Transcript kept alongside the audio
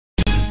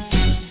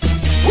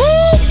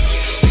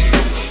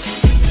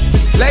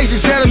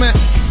Ladies and gentlemen,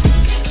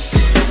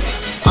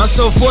 I'm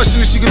so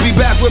fortunate she could be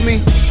back with me,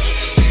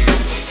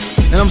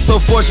 and I'm so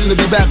fortunate to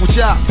be back with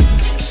y'all.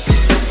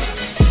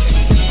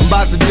 I'm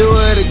about to do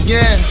it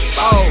again.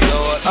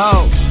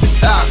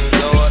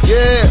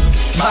 Yeah.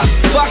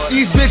 Fuck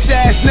these bitch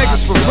ass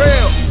niggas for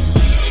real.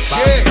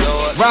 Yeah.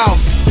 Ralph,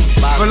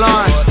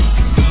 Folarin,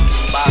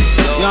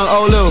 Young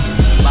Olu.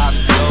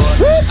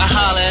 I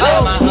hollered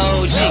at my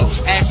OG,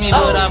 asked me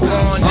what I'm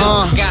gon'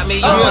 do. Got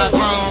me on my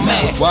grown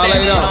man,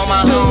 standing on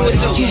my own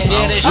too.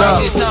 Yeah, the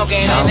streets is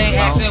talking and they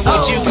asking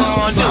what you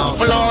gon' do.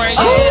 Folarin,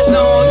 yeah, it's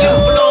on you.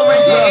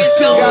 Folarin, yeah, it's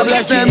on you. God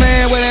bless that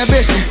man with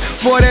ambition.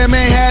 For that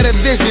man had a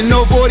vision.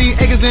 No 40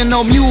 acres and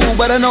no mule,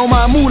 but I know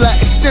my moolah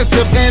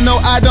extensive. And no,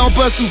 I don't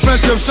pursue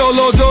friendship.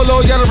 Solo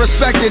dolo, y'all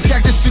respect it.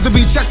 Check this shit to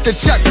be check to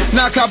check.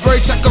 Knock out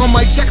break, check on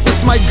my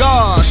checklist. My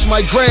gosh,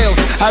 my grails.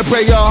 I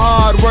pray your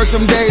hard work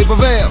someday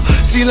prevail.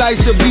 See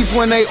life's a beach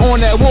when they on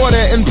that water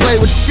and play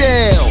with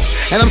shells.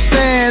 And I'm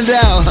saying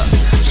down,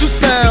 you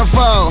stand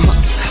for.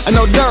 I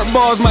know dirt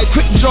balls might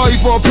quick draw you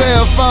for a pair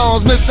of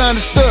phones.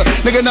 Misunderstood,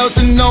 nigga know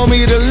to know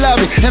me to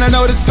love me. And I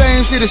know this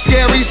fame shit is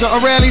scary, so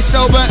I'm rarely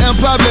sober in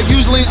public.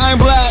 Usually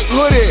I'm black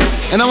hooded,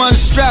 and I'm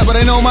unstrapped, but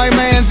I know my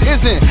man's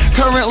isn't.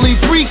 Currently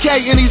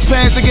 3K in these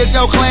pants to get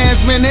your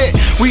clansmen hit.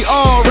 We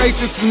all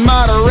racist in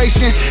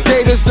moderation.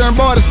 Davis Stern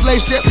bought a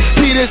slave ship.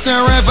 Peterson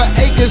ran for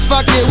acres,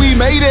 fuck it, we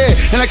made it.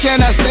 And I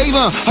cannot save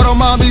him. I don't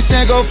mind me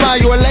saying go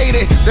find you a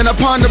lady. Then I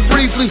ponder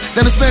briefly,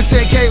 then I spent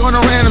 10K on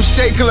a random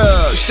shake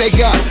club.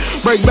 Shake up,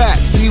 break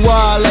back, see why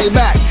I lay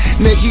back.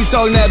 Nick, he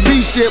talking that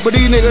beef shit, but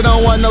these niggas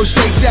don't want no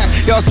Shake Shack.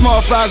 Y'all small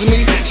fries with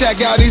me, check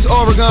out these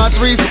Oregon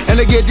 3s, and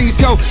to get these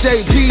Coke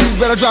JPs,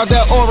 better drop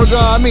that Oregon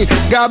on me.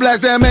 God bless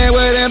that man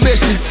with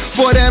ambition,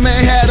 for that man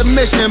had a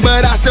mission,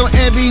 but I still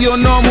envy your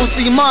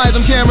normalcy. Mind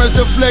them cameras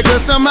to flicker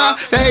somehow,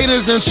 the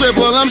haters done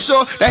triple. I'm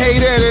sure they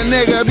hated a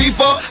nigga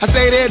before I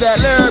stated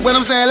that lyric, but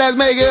I'm saying let's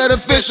make it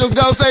official.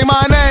 Go say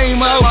my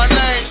name, ho.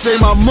 Say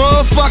my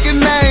motherfucking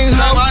name,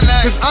 ho.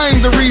 Cause I'm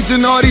the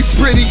reason all these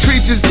pretty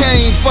creatures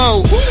came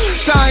for.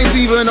 Times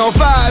even on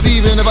 5,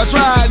 even if I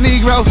tried,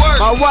 Negro.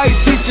 My white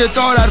teacher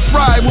thought I'd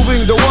fry,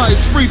 moving the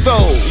whites, free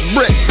throws,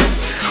 bricks.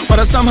 But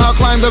I somehow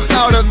climbed up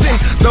out of it,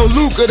 though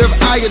lucrative,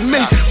 I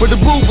admit. But the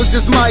booth was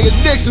just my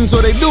addiction,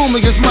 so they do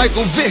me as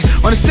Michael Vick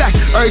on the sack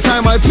every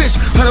time I pitch.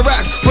 100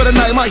 racks for the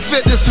night, might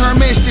fit. This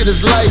Herman shit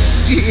is like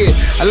shit.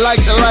 I like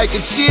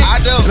a chick,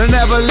 I do, and I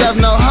never left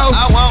no hoe.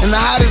 And the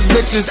hottest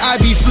bitches I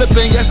be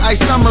flipping, yes, I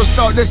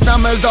somersault. This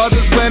summer's all,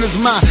 this winter's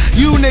mine.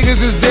 You niggas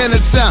is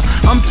dinner time.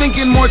 I'm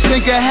thinking more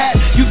Tinker Hat,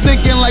 you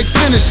thinking like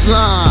finish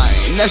line.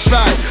 That's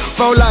right,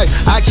 for life,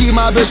 I keep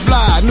my bitch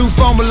fly. New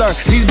formula,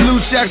 these blue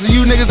checks, and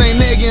you niggas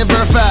ain't nigga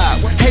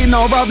verified. Hating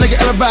on Rob, nigga,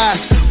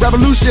 televised.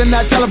 Revolution,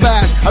 not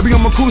televised. I be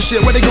on my cool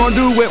shit. What they gonna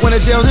do with when the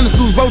jails in the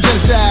schools both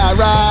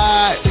genocide,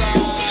 right?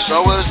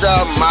 So what's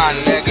up, my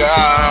nigga?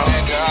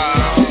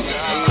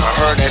 I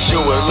heard that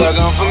you was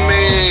looking for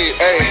me.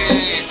 Hey,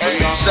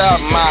 what's up,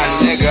 my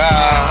nigga?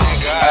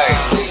 Hey,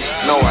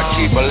 know I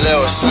keep a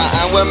little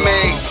something with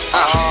me.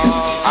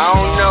 I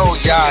don't know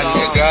y'all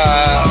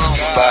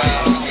niggas, but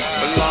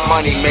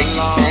money make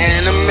you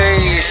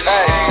enemies.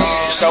 Hey.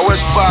 So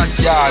it's fuck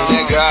y'all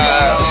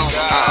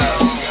niggas.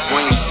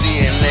 When you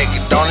see a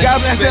nigga, don't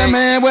God bless that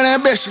man with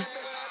ambition.